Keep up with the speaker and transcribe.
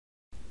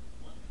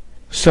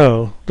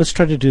So let's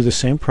try to do the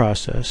same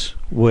process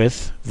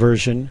with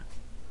version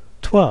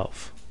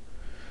 12.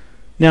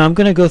 Now I'm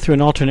going to go through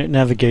an alternate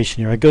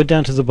navigation here. I go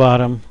down to the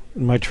bottom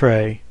in my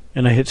tray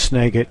and I hit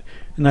Snagit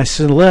and I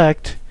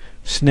select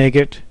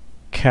Snagit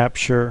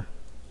Capture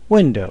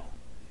Window.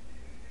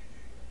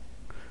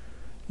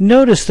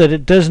 Notice that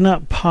it does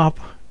not pop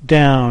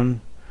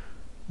down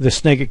the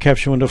Snagit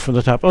Capture Window from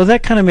the top. Oh,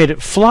 that kind of made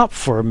it flop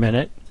for a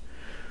minute.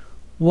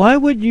 Why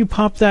would you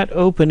pop that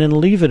open and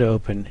leave it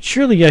open?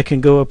 Surely I can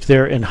go up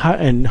there and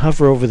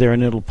hover over there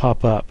and it'll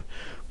pop up.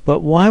 But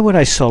why would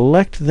I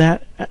select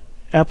that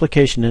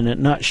application and it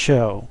not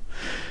show?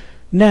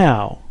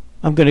 Now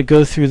I'm going to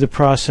go through the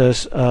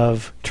process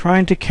of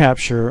trying to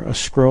capture a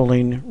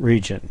scrolling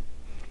region.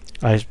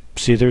 I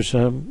see there's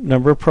a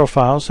number of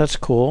profiles. That's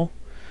cool.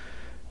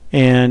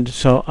 And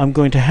so I'm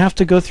going to have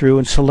to go through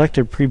and select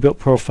a pre-built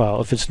profile.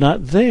 If it's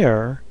not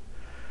there,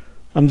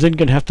 I'm then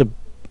going to have to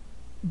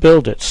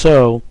build it.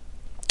 So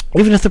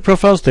even if the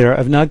profile's there,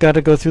 I've now got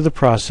to go through the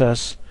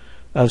process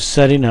of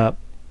setting up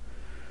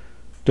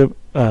the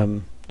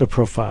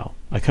profile.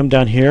 I come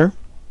down here.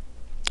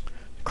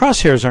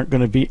 Crosshairs aren't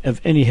going to be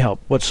of any help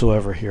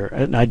whatsoever here,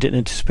 and I didn't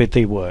anticipate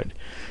they would.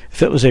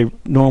 If it was a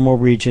normal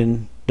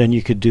region, then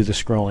you could do the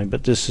scrolling,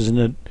 but this isn't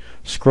a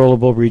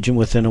scrollable region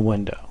within a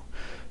window.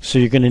 So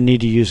you're going to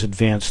need to use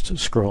advanced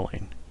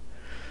scrolling.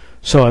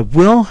 So I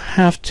will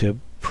have to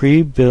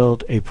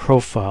pre-build a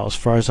profile, as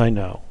far as I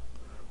know,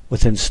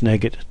 within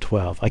Snagit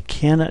 12. I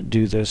cannot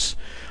do this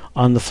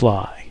on the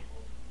fly.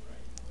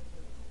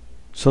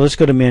 So let's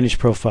go to Manage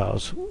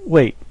Profiles.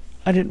 Wait,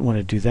 I didn't want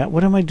to do that.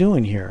 What am I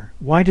doing here?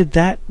 Why did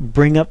that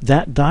bring up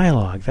that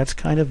dialog? That's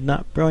kind of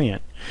not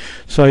brilliant.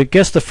 So I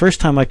guess the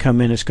first time I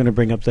come in, it's going to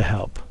bring up the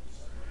help.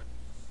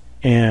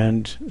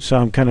 And so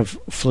I'm kind of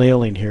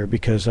flailing here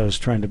because I was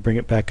trying to bring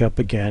it back up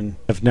again.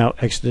 I've now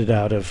exited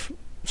out of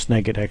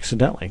Snagit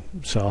accidentally,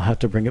 so I'll have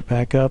to bring it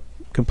back up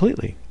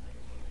completely.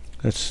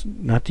 That's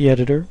not the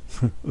editor.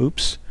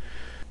 Oops.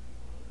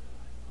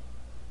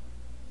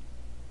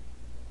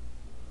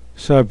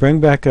 So I bring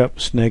back up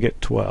Snagit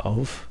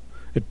 12.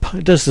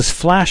 It does this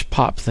flash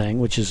pop thing,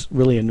 which is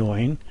really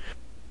annoying.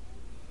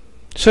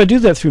 So I do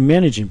that through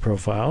managing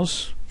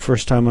profiles.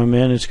 First time I'm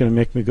in, it's going to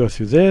make me go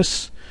through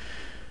this.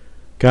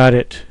 Got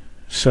it.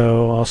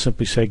 So I'll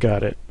simply say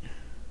got it.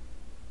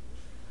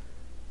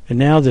 And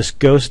now this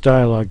ghost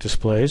dialog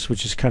displays,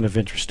 which is kind of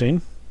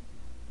interesting.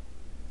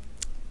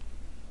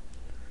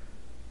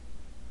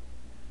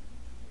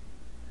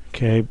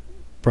 Okay,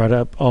 brought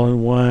up all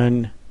in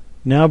one.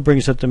 Now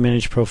brings up the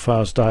Manage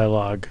Profiles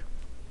dialog.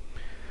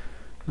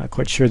 Not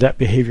quite sure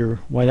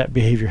why that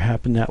behavior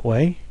happened that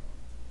way.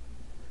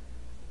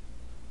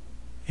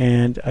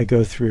 And I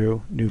go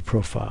through New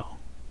Profile.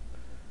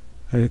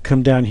 I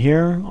come down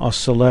here, I'll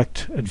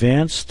select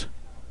Advanced,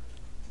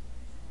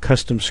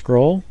 Custom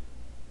Scroll,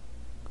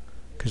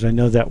 because I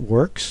know that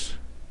works.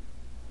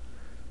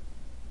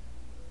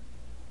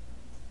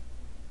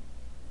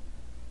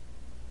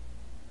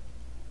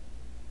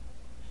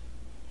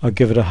 I'll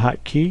give it a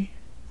hotkey.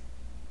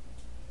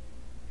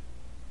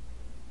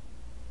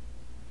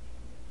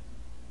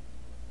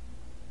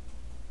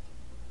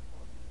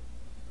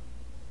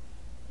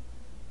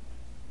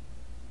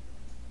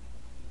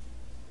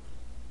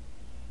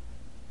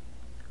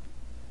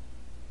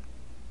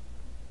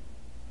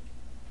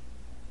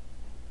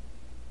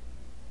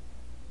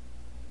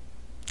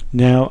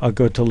 Now I'll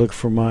go to look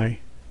for my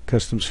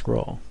custom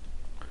scroll.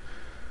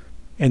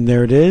 And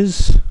there it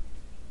is.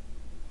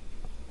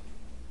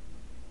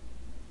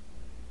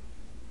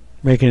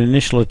 Make an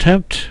initial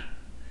attempt.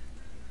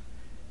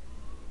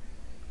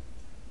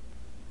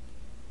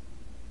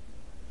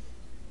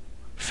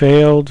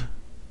 Failed.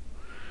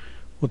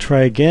 We'll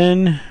try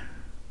again.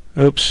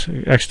 Oops,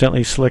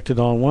 accidentally selected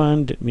all in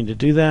one. Didn't mean to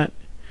do that.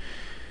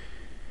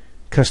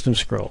 Custom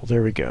scroll.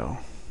 There we go.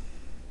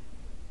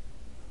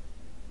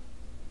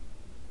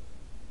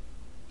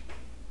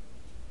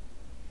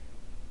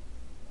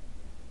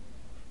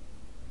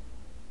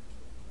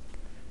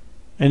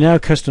 And now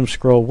custom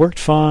scroll worked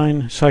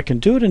fine, so I can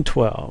do it in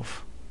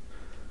 12.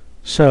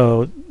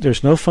 So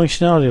there's no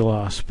functionality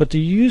loss, but the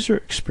user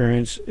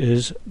experience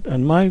is,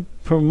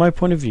 from my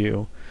point of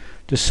view,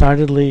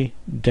 decidedly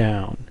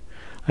down.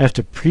 I have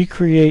to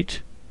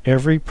pre-create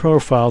every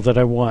profile that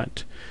I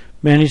want,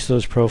 manage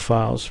those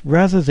profiles,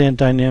 rather than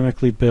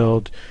dynamically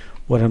build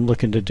what I'm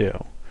looking to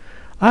do.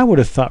 I would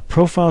have thought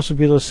profiles would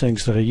be those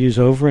things that I use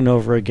over and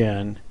over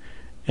again,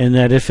 and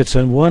that if it's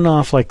a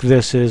one-off like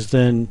this is,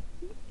 then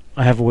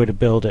I have a way to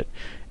build it.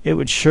 It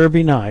would sure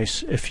be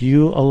nice if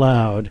you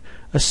allowed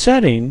a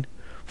setting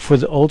for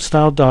the old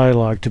style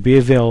dialog to be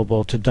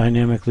available to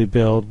dynamically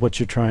build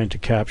what you're trying to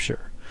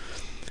capture.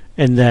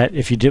 And that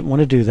if you didn't want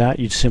to do that,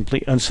 you'd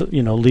simply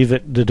leave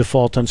it the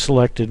default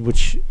unselected,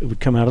 which would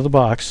come out of the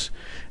box,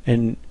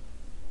 and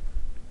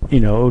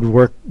it would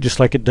work just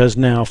like it does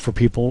now for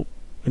people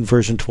in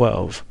version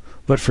 12.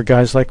 But for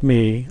guys like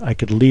me, I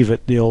could leave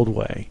it the old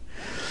way.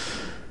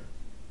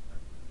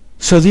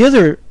 So the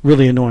other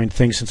really annoying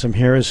thing since I'm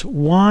here is,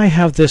 why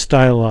have this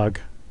dialog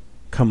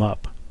come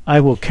up?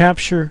 I will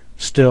capture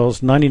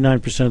stills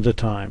 99% of the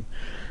time.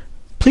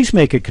 Please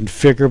make it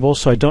configurable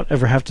so I don't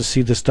ever have to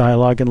see this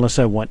dialog unless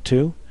I want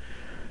to.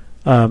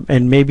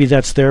 And maybe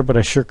that's there, but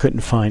I sure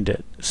couldn't find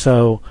it.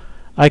 So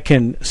I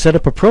can set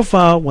up a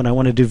profile when I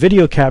want to do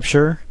video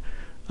capture,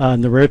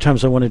 in the rare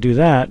times I want to do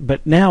that,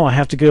 but now I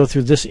have to go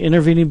through this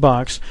intervening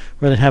box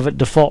rather than have it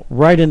default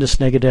right into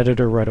Snagit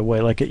Editor right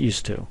away like it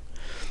used to.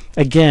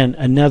 Again,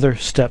 another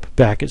step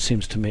back, it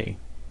seems to me.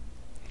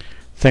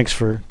 Thanks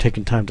for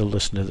taking time to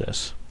listen to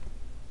this.